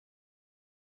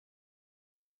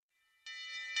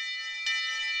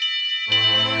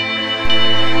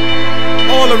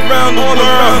all around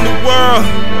the world.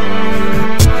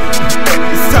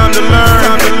 It's time to learn.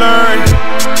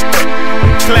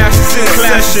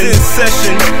 Classes in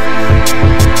session.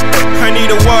 I need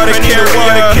a water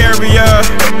carrier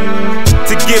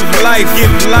to give life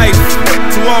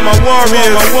to all my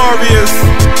warriors.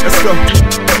 Let's go.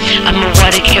 I'm a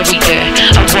water carrier,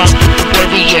 I walk with the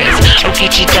warriors.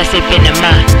 Okimaskwesis in the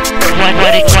mind.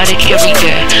 Water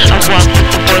carrier, I walk with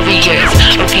the warriors.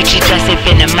 Okimaskwesis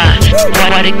in the mind.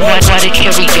 Water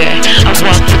carrier, I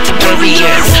walk with the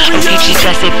warriors.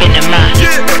 Okimaskwesis in the mind.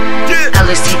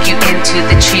 Elders take you into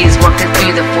the trees, walking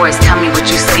through the forest, tell me what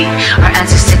you see. Our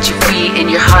answers set you free in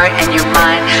your heart and your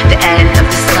mind. The end of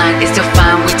this line is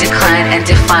defined, we decline and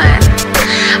define.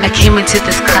 I came into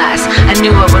this class, I knew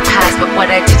I would pass, but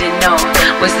what I didn't know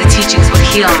was the teachings would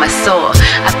heal my soul.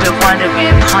 I've been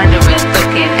wandering, pondering,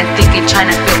 looking and thinking,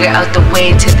 trying to figure out the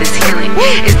way to this healing.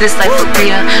 Is this life for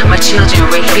real? My children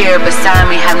were here beside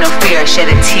me, have no fear,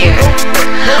 shed a tear.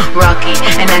 Rocky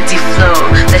and empty flow,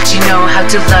 let you know how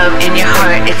to love in your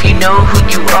heart. If you know who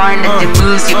you are, nothing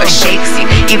moves you or shakes you,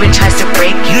 even tries to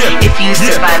break you. If you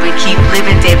survive and keep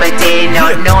living day by day,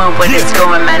 not knowing what is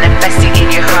going, manifesting in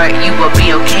your heart, you will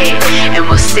be okay. And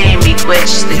we'll stay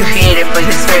Miigwech, the creator for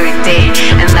this very day.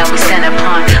 And love we stand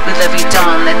upon, we love you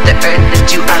dawn, let the earth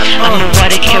lift you up. I'm a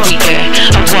water carrier,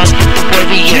 I walk with the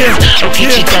warriors.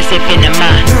 Okimaskwesis in the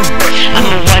mind. I'm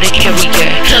a water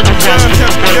carrier, I walk with the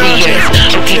warriors.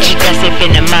 Okimaskwesis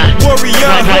in the mind. Water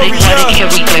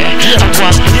carrier, I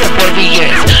walk with the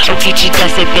warriors.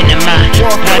 Okimaskwesis in the mind.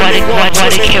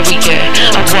 Water carrier,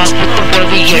 I walk with the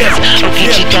warriors.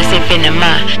 Okimaskwesis in the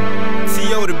mind.